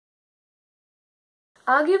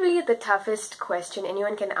Arguably, the toughest question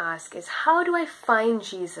anyone can ask is, how do I find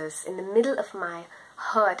Jesus in the middle of my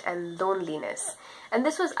hurt and loneliness? And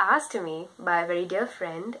this was asked to me by a very dear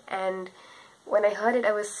friend, and when I heard it,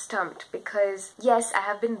 I was stumped because, yes, I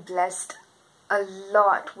have been blessed a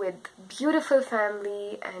lot with beautiful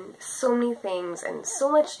family and so many things and so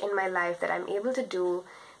much in my life that I'm able to do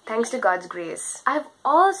thanks to God's grace. I've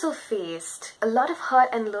also faced a lot of hurt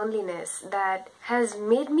and loneliness that has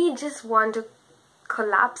made me just want to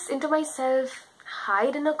collapse into myself,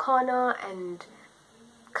 hide in a corner, and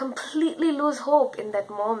completely lose hope in that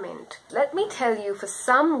moment. Let me tell you, for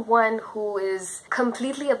someone who is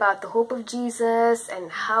completely about the hope of Jesus and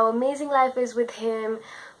how amazing life is with Him,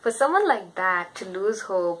 for someone like that to lose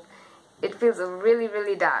hope, it feels really,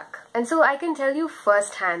 really dark. And so I can tell you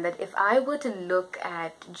firsthand that if I were to look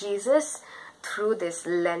at Jesus through this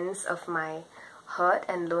lens of my hurt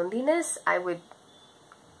and loneliness, I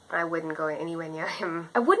wouldn't go anywhere near Him.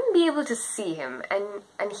 I wouldn't be able to see Him,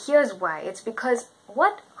 and here's why. It's because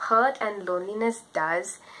what hurt and loneliness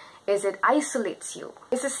does is it isolates you.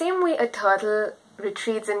 It's the same way a turtle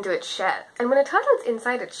retreats into its shell. And when a turtle's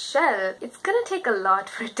inside its shell, it's gonna take a lot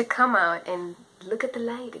for it to come out and look at the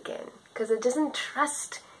light again, because it doesn't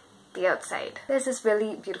trust the outside. There's this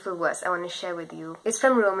really beautiful verse I want to share with you. It's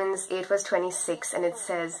from Romans 8 verse 26, and it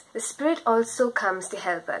says, "The Spirit also comes to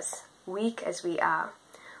help us, weak as we are.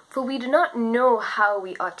 For we do not know how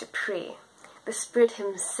we ought to pray. The Spirit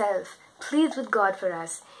Himself pleads with God for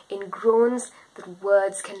us in groans that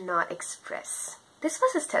words cannot express." This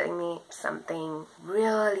verse is telling me something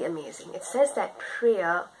really amazing. It says that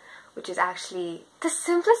prayer, which is actually the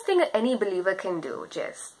simplest thing any believer can do,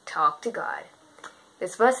 just talk to God.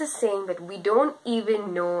 This verse is saying that we don't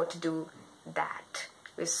even know to do that.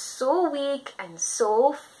 We're so weak and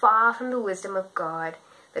so far from the wisdom of God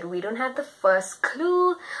that we don't have the first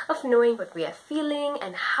clue of knowing what we are feeling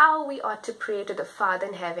and how we ought to pray to the Father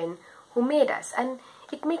in heaven who made us. And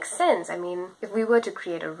it makes sense. I mean, if we were to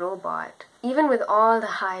create a robot, even with all the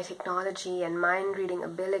high technology and mind-reading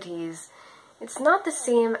abilities, it's not the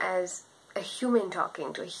same as a human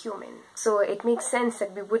talking to a human. So it makes sense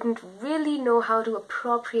that we wouldn't really know how to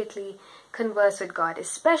appropriately converse with God,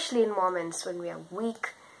 especially in moments when we are weak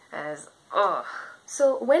as ugh.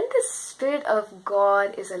 So when the Spirit of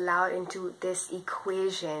God is allowed into this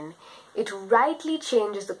equation, it rightly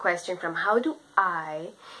changes the question from how do I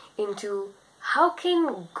into how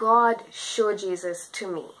can God show Jesus to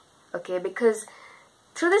me? Okay, because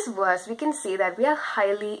through this verse we can see that we are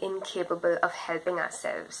highly incapable of helping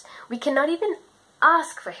ourselves. We cannot even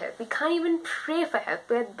ask for help. We can't even pray for help.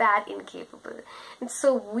 We're that incapable. And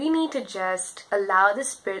so we need to just allow the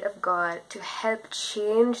Spirit of God to help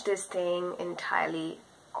change this thing entirely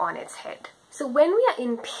on its head. So when we are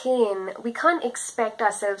in pain, we can't expect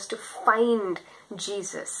ourselves to find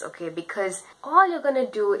Jesus, okay? Because all you're gonna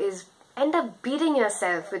do is end up beating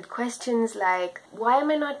yourself with questions like, why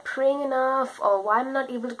am I not praying enough? Or why am I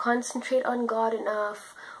not able to concentrate on God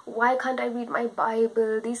enough? Why can't I read my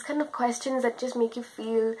Bible? These kind of questions that just make you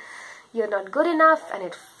feel you're not good enough, and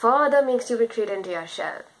it further makes you retreat into your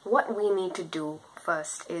shell. What we need to do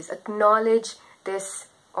first is acknowledge this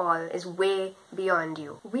all is way beyond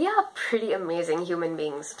you. We are pretty amazing human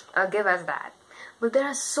beings, I'll give us that. But there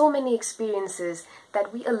are so many experiences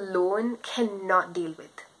that we alone cannot deal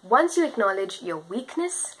with. Once you acknowledge your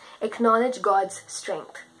weakness, acknowledge God's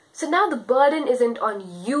strength. So now the burden isn't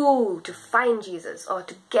on you to find Jesus or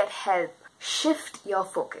to get help. Shift your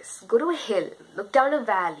focus. Go to a hill, look down a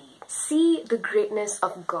valley, see the greatness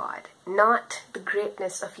of God, not the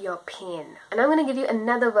greatness of your pain. And I'm going to give you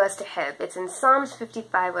another verse to help. It's in Psalms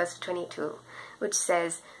 55 verse 22, which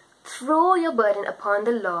says, "Throw your burden upon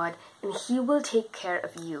the Lord, and He will take care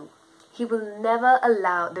of you. He will never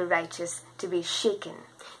allow the righteous to be shaken."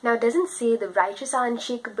 Now, it doesn't say the righteous are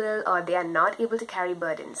unshakable or they are not able to carry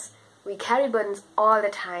burdens. We carry burdens all the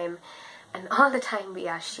time, and all the time we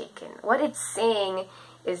are shaken. What it's saying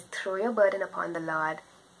is throw your burden upon the Lord,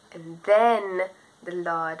 and then the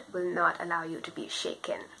Lord will not allow you to be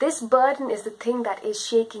shaken. This burden is the thing that is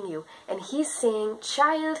shaking you, and He's saying,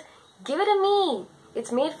 child, give it to me. It's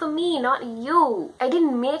made for me, not you. I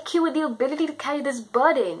didn't make you with the ability to carry this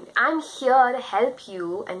burden. I'm here to help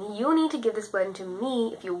you, and you need to give this burden to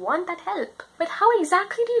me if you want that help. But how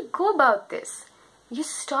exactly do you go about this? You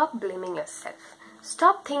stop blaming yourself.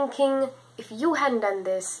 Stop thinking, if you hadn't done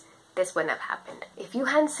this, this wouldn't have happened. If you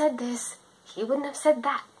hadn't said this, He wouldn't have said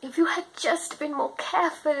that. If you had just been more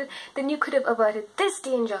careful, then you could have averted this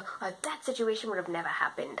danger, or that situation would have never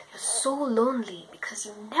happened. You're so lonely because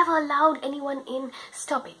you never allowed anyone in.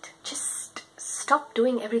 Stop it. Just stop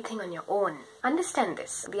doing everything on your own. Understand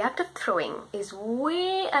this. The act of throwing is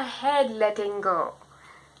way ahead letting go.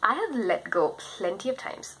 I have let go plenty of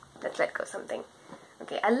times. Let's let go something.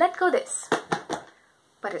 Okay, I let go this.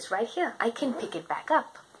 But it's right here. I can pick it back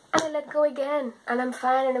up. And I let go again. And I'm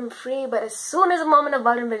fine and I'm free. But as soon as a moment of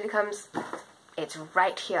vulnerability comes, it's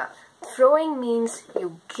right here. Throwing means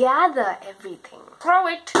you gather everything. Throw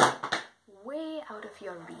it way out of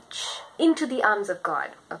your reach into the arms of God.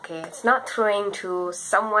 Okay, it's not throwing to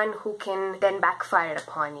someone who can then backfire it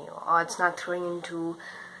upon you, or it's not throwing into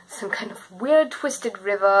some kind of weird twisted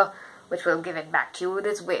river which will give it back to you with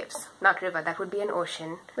its waves. Not river, that would be an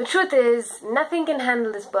ocean. The truth is, nothing can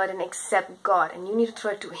handle this burden except God, and you need to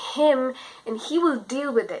throw it to Him, and He will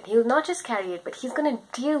deal with it. He will not just carry it, but He's going to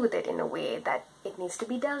deal with it in a way that it needs to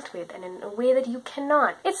be dealt with, and in a way that you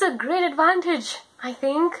cannot. It's a great advantage, I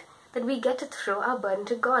think, that we get to throw our burden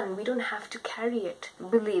to God and we don't have to carry it.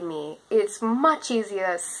 Believe me, it's much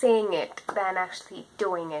easier saying it than actually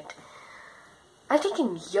doing it. I've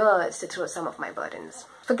taken years to throw some of my burdens.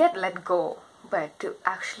 Forget let go, but to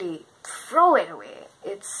actually throw it away,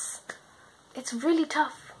 it's really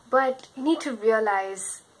tough. But you need to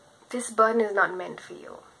realize this burden is not meant for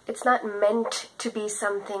you. It's not meant to be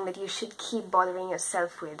something that you should keep bothering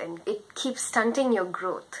yourself with, and it keeps stunting your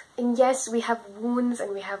growth. And yes, we have wounds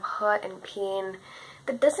and we have hurt and pain.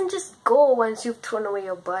 That doesn't just go once you've thrown away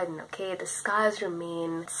your burden, okay? The scars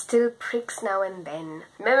remain, still pricks now and then.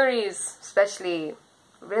 Memories, especially,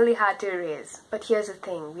 really hard to erase. But here's the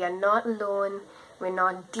thing, we are not alone, we're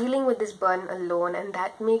not dealing with this burden alone, and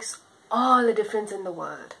that makes all the difference in the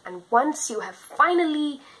world. And once you have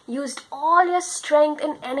finally used all your strength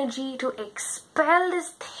and energy to expel this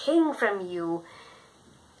thing from you,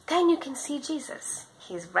 then you can see Jesus.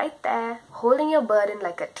 He's right there, holding your burden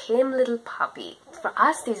like a tame little puppy. For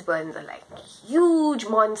us, these burdens are like huge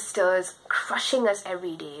monsters crushing us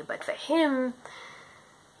every day. But for Him,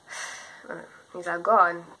 He's our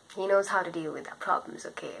God. He knows how to deal with our problems,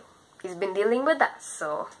 okay? He's been dealing with us,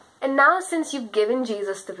 so... And now, since you've given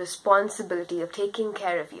Jesus the responsibility of taking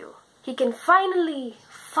care of you, He can finally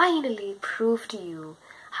prove to you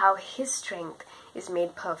how His strength is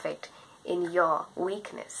made perfect in your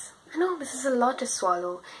weakness. I know this is a lot to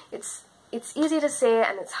swallow. It's easy to say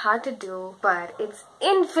and it's hard to do, but it's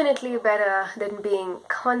infinitely better than being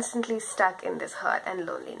constantly stuck in this hurt and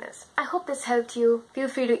loneliness. I hope this helped you. Feel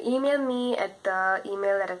free to email me at the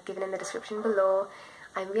email that I've given in the description below.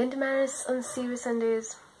 I'm Vihan Damaris on Serious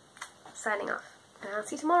Sundays, signing off. And I'll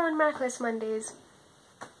see you tomorrow on Miraculous Mondays.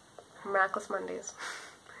 Miraculous Mondays.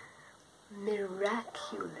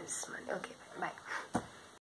 Miraculous Monday. Okay, bye.